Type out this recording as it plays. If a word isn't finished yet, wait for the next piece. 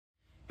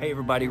Hey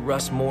everybody,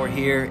 Russ Moore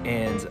here,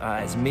 and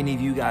as many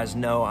of you guys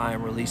know, I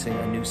am releasing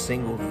a new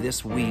single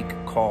this week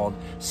called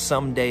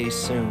Someday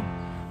Soon.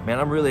 Man,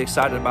 I'm really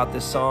excited about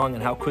this song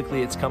and how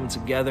quickly it's coming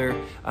together.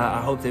 I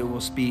hope that it will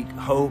speak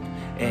hope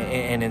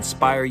and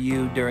inspire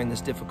you during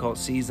this difficult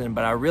season,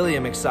 but I really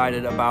am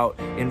excited about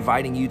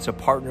inviting you to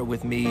partner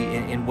with me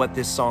in what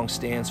this song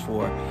stands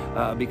for,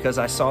 because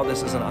I saw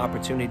this as an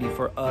opportunity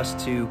for us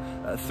to,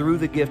 through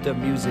the gift of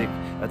music,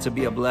 to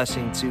be a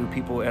blessing to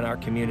people in our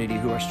community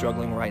who are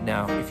struggling right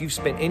now. If you've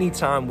spent any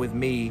time with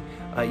me,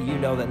 you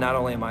know that not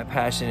only am I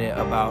passionate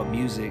about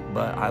music,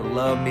 but I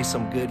love me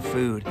some good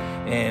food.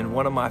 And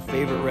one of my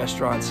favorite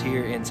restaurants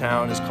here in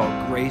town is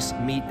called Grace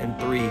Meat and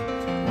Three.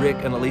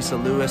 Rick and Elisa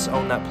Lewis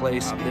own that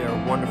place.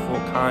 They're wonderful,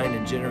 kind,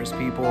 and generous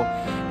people,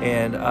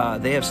 and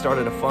they have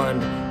started a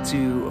fund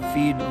to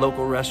feed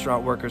local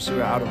restaurant workers who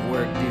are out of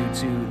work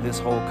due to this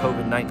whole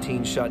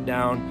COVID-19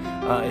 shutdown.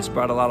 It's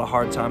brought a lot of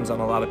hard times on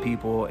a lot of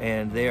people,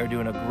 and they are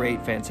doing a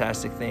great,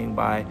 fantastic thing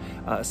by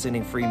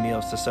sending free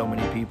meals to so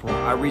many people.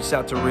 I reached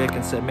out to Rick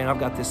and said, man, I've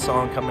got this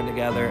song coming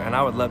together, and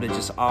I would love to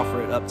just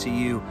offer it up to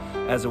you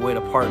as a way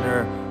to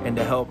partner and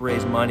to help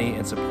raise money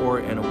and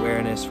support and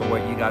awareness for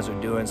what you guys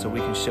are doing, so we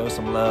can show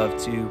some love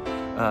to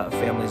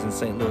families in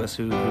St. Louis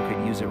who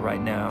could use it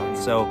right now. And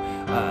so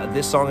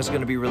this song is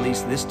going to be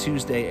released this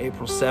Tuesday,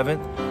 April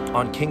 7th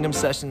on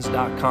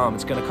KingdomSessions.com.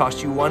 It's going to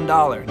cost you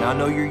 $1. Now, I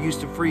know you're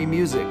used to free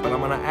music, but I'm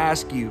going to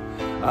ask you,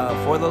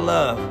 for the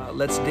love,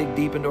 let's dig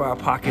deep into our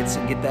pockets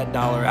and get that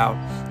dollar out,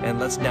 and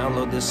let's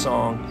download this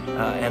song.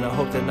 And I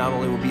hope that not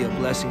only will be a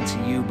blessing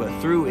to you, but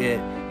through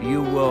it,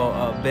 you will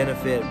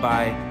benefit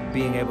by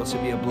being able to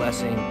be a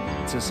blessing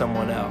to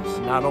someone else.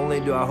 Not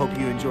only do I hope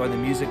you enjoy the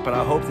music, but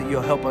I hope that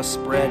you'll help us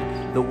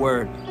spread the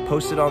word.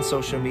 Post it on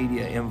social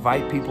media.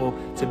 Invite people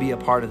to be a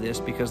part of this,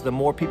 because the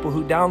more people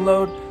who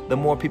download, the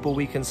more people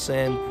we can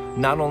send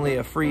not only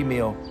a free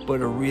meal,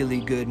 but a really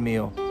good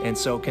meal. And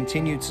so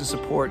continue to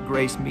support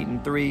Grace Meat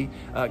and Three.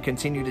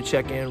 Continue to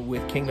check in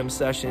with Kingdom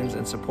Sessions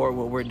and support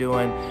what we're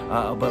doing.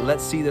 But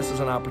let's see this as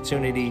an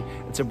opportunity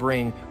to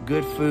bring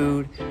good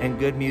food and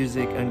good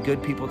music and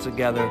good people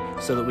together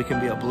so that we can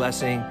be a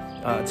blessing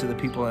to the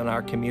people in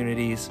our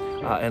communities.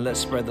 And let's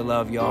spread the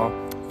love, y'all,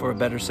 for a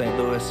better St.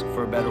 Louis,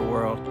 for a better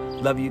world.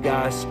 Love you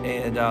guys,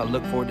 and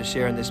look forward to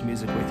sharing this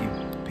music with you.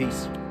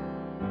 Peace.